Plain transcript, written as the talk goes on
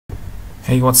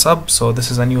Hey, what's up? So this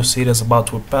is a new series about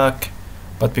Webpack,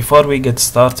 but before we get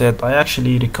started, I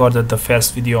actually recorded the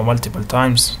first video multiple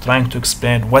times trying to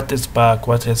explain what is Webpack,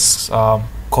 what is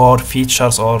core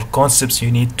features or concepts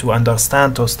you need to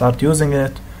understand to start using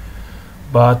it.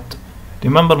 But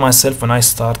remember myself, when I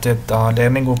started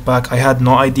learning Webpack, I had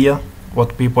no idea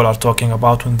what people are talking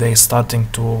about when they starting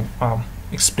to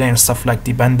explain stuff like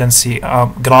dependency,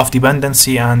 graph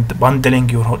dependency, and bundling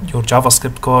your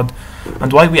JavaScript code,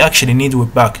 and why we actually need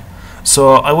Webpack.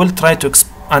 So I will try to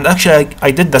and actually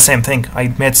I did the same thing.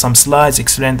 I made some slides,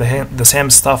 explained the same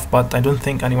stuff, but I don't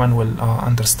think anyone will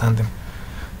understand them.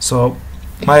 So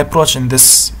my approach in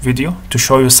this video to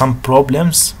show you some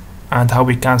problems and how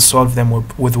we can solve them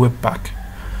with Webpack.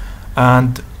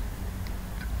 And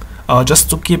just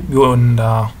to keep you on,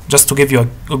 just to give you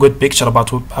a good picture about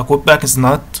Webpack. Webpack is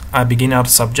not a beginner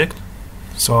subject,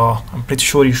 so I'm pretty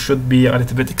sure you should be a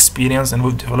little bit experienced in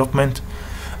web development.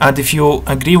 And if you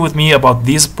agree with me about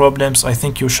these problems, I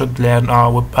think you should learn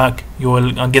Webpack. You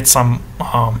will get some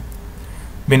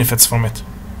benefits from it.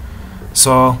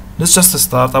 So let's just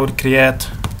start. I will create,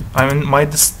 I'm in my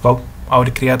desktop. I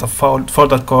will create a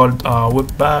folder called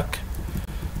Webpack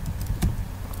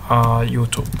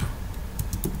YouTube.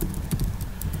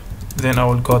 Then I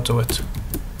will go to it.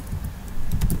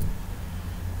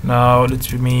 Now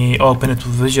let me open it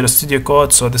with Visual Studio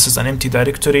Code. So this is an empty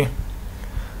directory,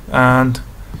 and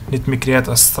let me create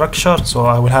a structure. So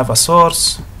I will have a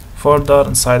source folder,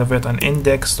 inside of it an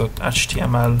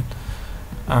index.html,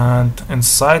 and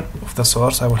inside of the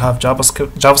source I will have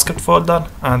JavaScript folder,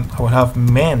 and I will have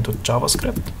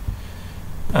main.javascript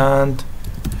and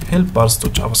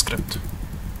helpers.javascript,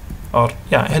 or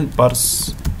yeah,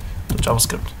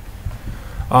 helpers.javascript.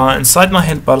 Inside my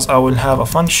helpers I will have a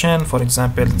function, for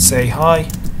example, say hi.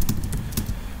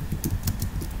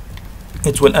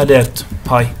 It will alert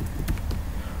hi,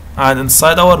 and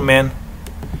inside our main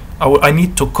I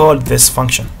need to call this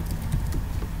function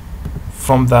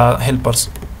from the helpers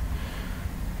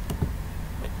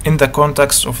in the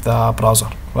context of the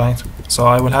browser, right? So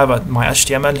I will have my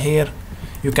HTML here.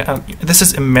 You can this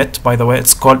is 𝐸𝐻, by the way.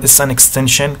 It's an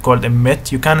extension called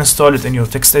𝐸𝐻. You can install it in your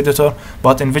text editor,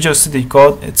 but in Visual Studio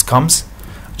Code it comes.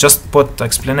 Just put the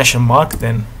exclamation mark,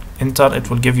 then enter. It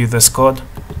will give you this code.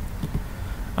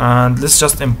 And let's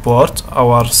just import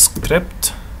our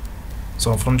script.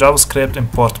 So from JavaScript,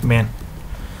 import main.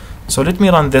 So let me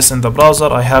run this in the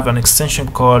browser. I have an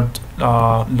extension called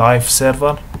live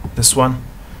server. This one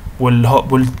will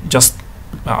just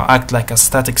act like a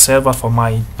static server for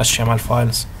my HTML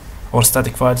files or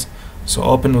static files. So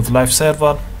open with live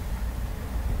server.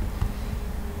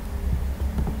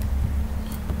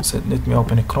 So let me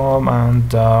open a Chrome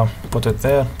and put it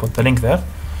there, put the link there.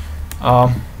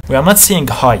 We are not seeing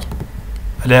hi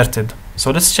alerted,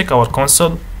 so let's check our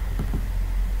console.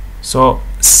 So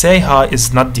say hi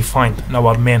is not defined in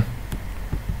our main.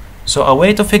 So a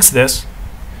way to fix this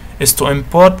is to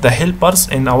import the helpers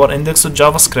in our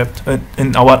index.javascript,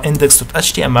 in our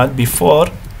index.html before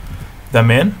the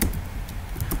main,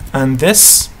 and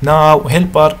this now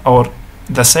helper or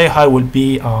the say hi will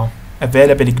be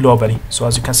available globally. So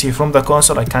as you can see from the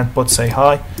console, I can put say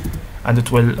hi and it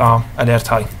will alert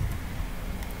hi.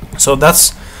 So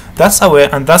that's how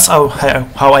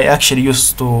I actually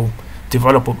used to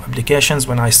develop applications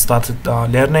when I started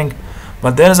learning.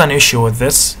 But there is an issue with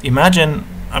this. Imagine,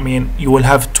 I mean, you will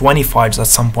have 20 files at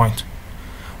some point.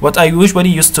 What I usually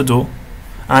used to do,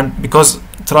 and because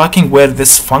tracking where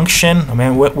this function, I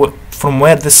mean, from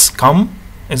where this come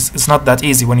is not that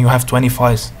easy when you have 20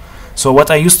 files. So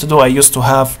what I used to do, I used to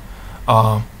have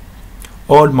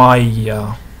all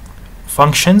my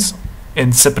functions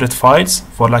in separate files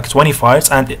for like 20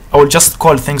 files, and I will just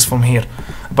call things from here.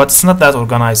 But it's not that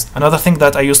organized. Another thing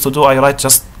that I used to do, I write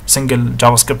just single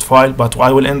JavaScript file, but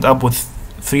I will end up with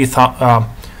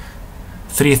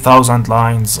 3,000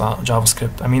 lines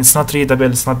JavaScript. I mean, it's not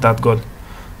readable, it's not that good.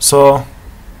 So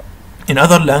in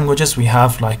other languages we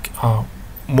have like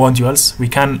modules. We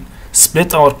can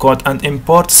split our code and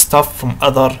import stuff from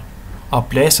other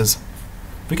places.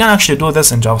 We can actually do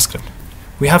this in JavaScript.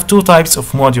 We have two types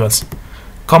of modules: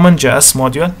 CommonJS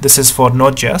module, this is for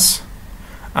Node.js,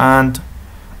 and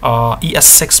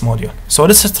ES6 module. So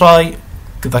let's try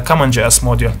the CommonJS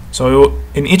module. So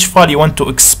in each file you want to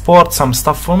export some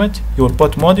stuff from it, you will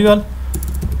put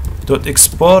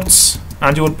module.exports,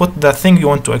 and you will put the thing you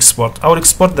want to export. I will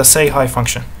export the say hi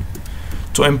function.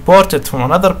 To import it from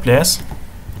another place,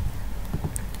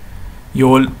 you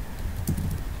will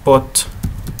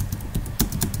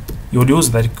use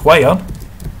the require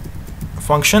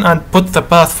function and put the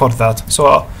path for that.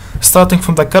 So starting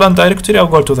from the current directory, I'll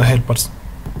go to the helpers.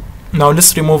 Now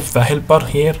let's remove the helper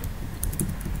here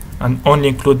and only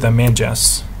include the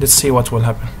main.js. Let's see what will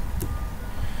happen.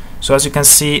 So as you can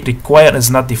see, require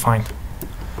is not defined.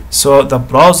 So the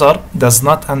browser does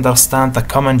not understand the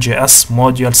common.js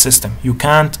module system. You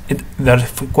can't, the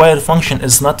require function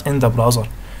is not in the browser.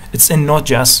 It's in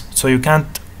Node.js, so you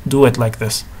can't do it like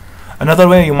this. Another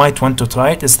way you might want to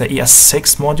try it is the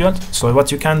ES6 module. So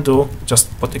what you can do, just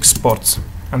put exports,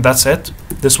 and that's it.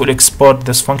 This will export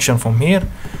this function from here.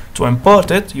 To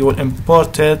import it, you will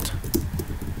import it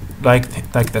like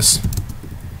this.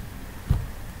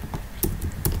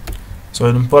 So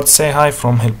you'll import say hi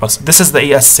from helpers. This is the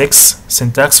ES6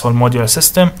 syntax for modular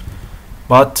system,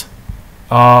 but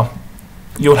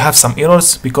you'll have some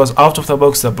errors because out of the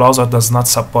box the browser does not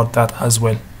support that as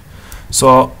well.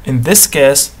 So in this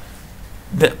case,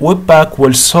 the Webpack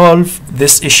will solve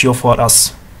this issue for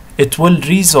us. It will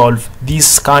resolve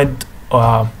these kind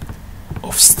of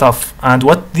stuff, and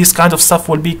what this kind of stuff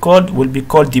will be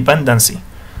called dependency,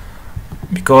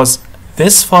 because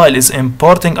this file is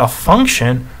importing a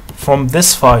function from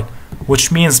this file,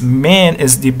 which means main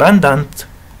is dependent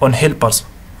on helpers.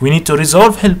 We need to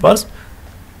resolve helpers,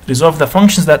 resolve the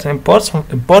functions that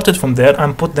imported from there,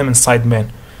 and put them inside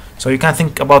main. So you can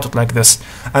think about it like this,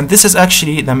 and this is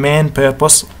actually the main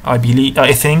purpose I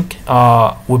think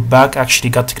Webpack actually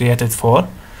got created for,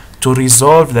 to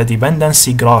resolve the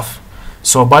dependency graph.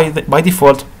 So by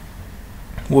default,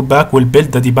 Webpack will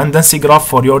build the dependency graph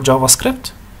for your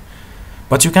JavaScript,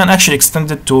 but you can actually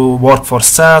extend it to work for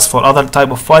SAS, for other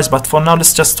type of files. But for now,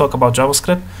 let's just talk about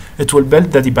JavaScript. It will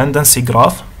build the dependency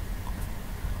graph,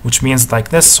 which means like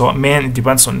this. So main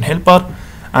depends on helper,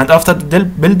 and after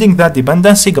building that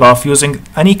dependency graph using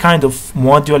any kind of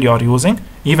module you are using,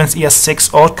 even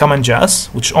ES6 or common.js,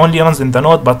 which only runs in the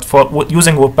node, but for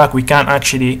using Webpack we can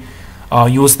actually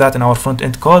use that in our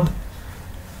front-end code.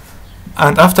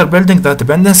 And after building the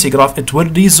dependency graph, it will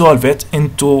resolve it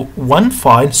into one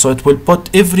file. So it will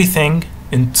put everything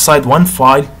inside one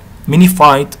file,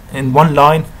 minified in one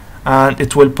line, and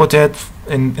it will put it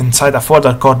inside a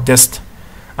folder called dist.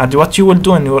 And what you will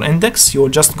do in your index, you will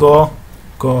just go,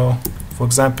 for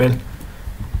example,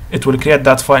 it will create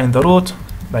that file in the root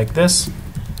like this,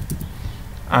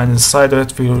 and inside of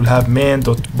it we will have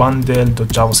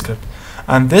main.bundle.javascript,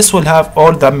 and this will have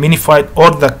all the minified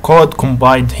or the code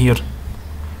combined here.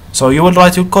 So you will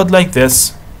write your code like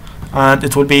this, and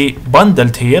it will be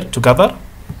bundled here together,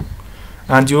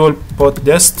 and you will put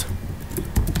dist.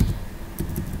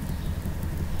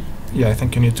 Yeah, I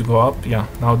think you need to go up. Yeah,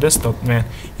 now dist.main.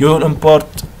 You will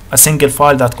import a single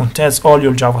file that contains all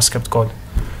your JavaScript code.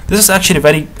 This is actually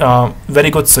very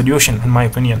good solution in my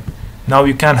opinion. Now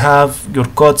you can have your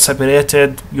code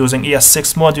separated using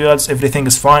ES6 modules. Everything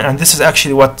is fine, and this is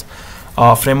actually what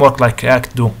framework like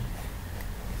React do.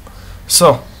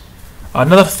 So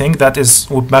another thing that is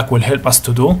Webpack will help us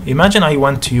to do, imagine I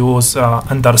want to use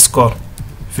underscore.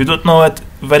 If you don't know it,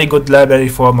 very good library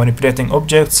for manipulating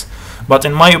objects, but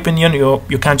in my opinion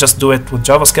you can just do it with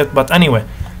JavaScript. But anyway,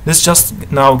 let's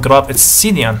just now grab its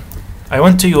CDN. I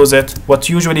want to use it. What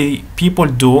usually people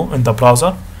do in the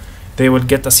browser, they will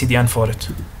get a CDN for it.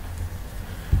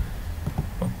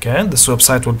 Okay, this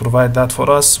website will provide that for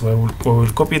us. We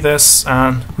will copy this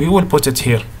and we will put it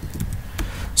here.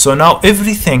 So now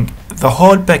everything, the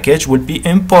whole package will be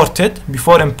imported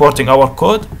before importing our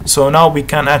code. So now we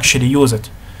can actually use it.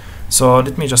 So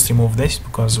let me just remove this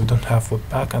because we don't have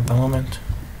Webpack at the moment.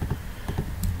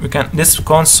 We can, this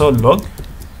console log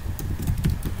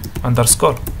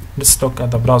underscore. Let's look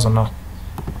at the browser now.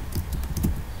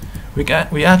 We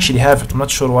actually have it. I'm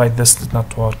not sure why this did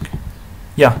not work.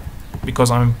 Yeah,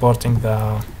 because I'm importing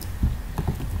the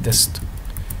dist.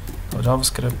 So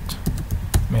JavaScript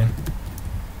main.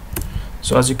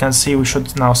 So as you can see, we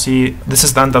should now see this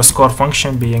is the underscore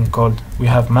function being called. We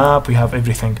have map, we have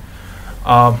everything.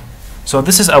 So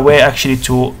this is a way actually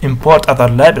to import other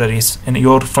libraries in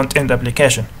your front-end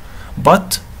application.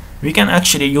 But we can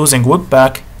actually, using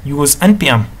Webpack, use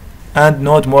npm and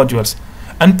node modules.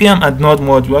 npm and node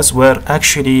modules were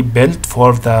actually built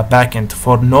for the backend,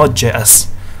 for Node.js.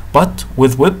 But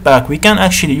with Webpack, we can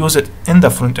actually use it in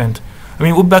the front end. I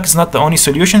mean, Webpack is not the only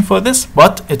solution for this,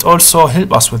 but it also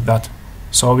helps us with that.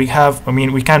 So we have,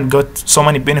 we can get so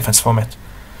many benefits from it.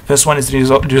 First one is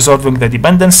resolving the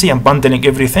dependency and bundling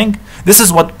everything. This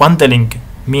is what bundling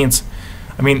means.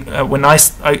 When I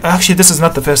actually, this is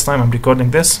not the first time I'm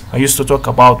recording this. I used to talk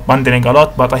about bundling a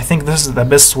lot, but I think this is the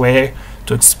best way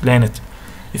to explain it.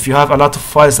 If you have a lot of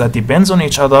files that depends on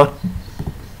each other,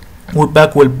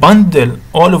 Webpack will bundle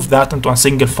all of that into a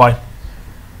single file,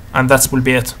 and that will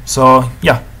be it. So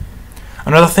yeah,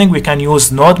 Another thing, we can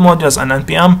use node modules and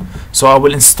npm. So I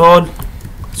will install,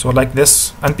 so like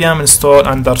this, npm install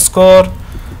underscore,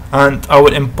 and I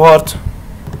will import,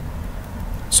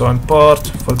 so import,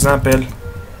 for example,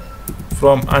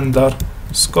 from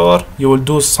underscore, you will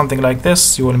do something like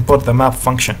this. You will import the map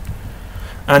function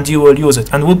and you will use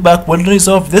it, and Webpack will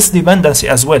resolve this dependency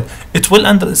as well.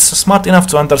 It's smart enough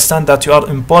to understand that you are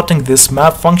importing this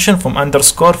map function from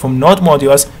underscore, from node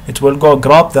modules. It will go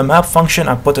grab the map function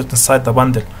and put it inside the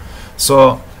bundle.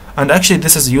 So, and actually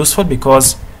this is useful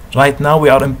because right now we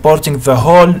are importing the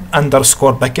whole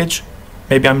underscore package.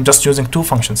 Maybe I'm just using 2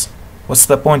 functions. What's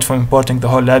the point for importing the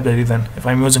whole library then if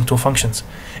I'm using 2 functions?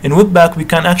 In Webpack we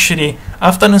can actually,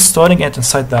 after installing it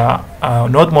inside the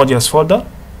node modules folder,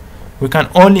 we can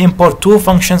only import 2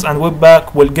 functions, and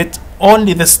Webpack will get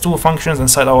only these 2 functions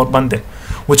inside our bundle,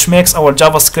 which makes our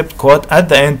JavaScript code at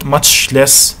the end much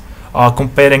less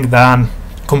comparing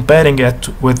it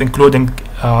with including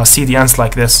CDNs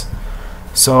like this.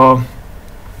 So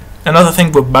another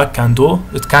thing Webpack can do,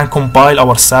 it can compile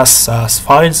our Sass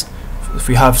files. If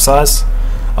we have Sass,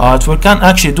 it can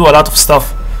actually do a lot of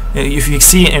stuff. If you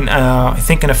see in I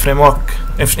think in a framework,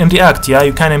 if in React, yeah,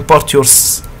 you can import your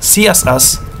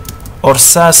CSS or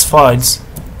Sass files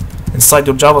inside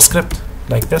your JavaScript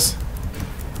like this,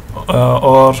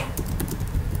 or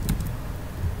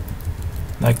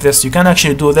like this. You can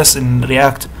actually do this in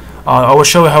React. I will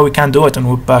show you how we can do it in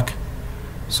Webpack.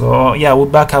 So yeah,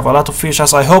 Webpack have a lot of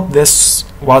features. I hope this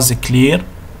was clear.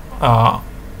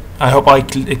 I hope I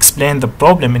explained the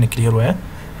problem in a clear way.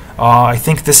 I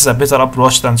think this is a better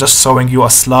approach than just showing you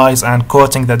a slice and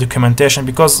quoting the documentation,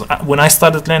 because when I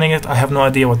started learning it, I have no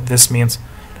idea what this means.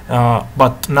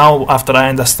 But now, after I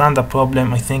understand the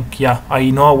problem, I think, yeah, I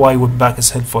know why Webpack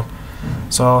is helpful.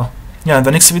 So yeah, in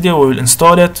the next video we will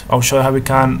install it. I'll show you how we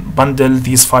can bundle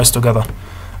these files together.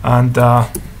 And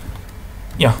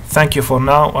yeah, thank you for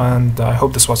now, and I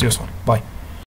hope this was useful. Bye.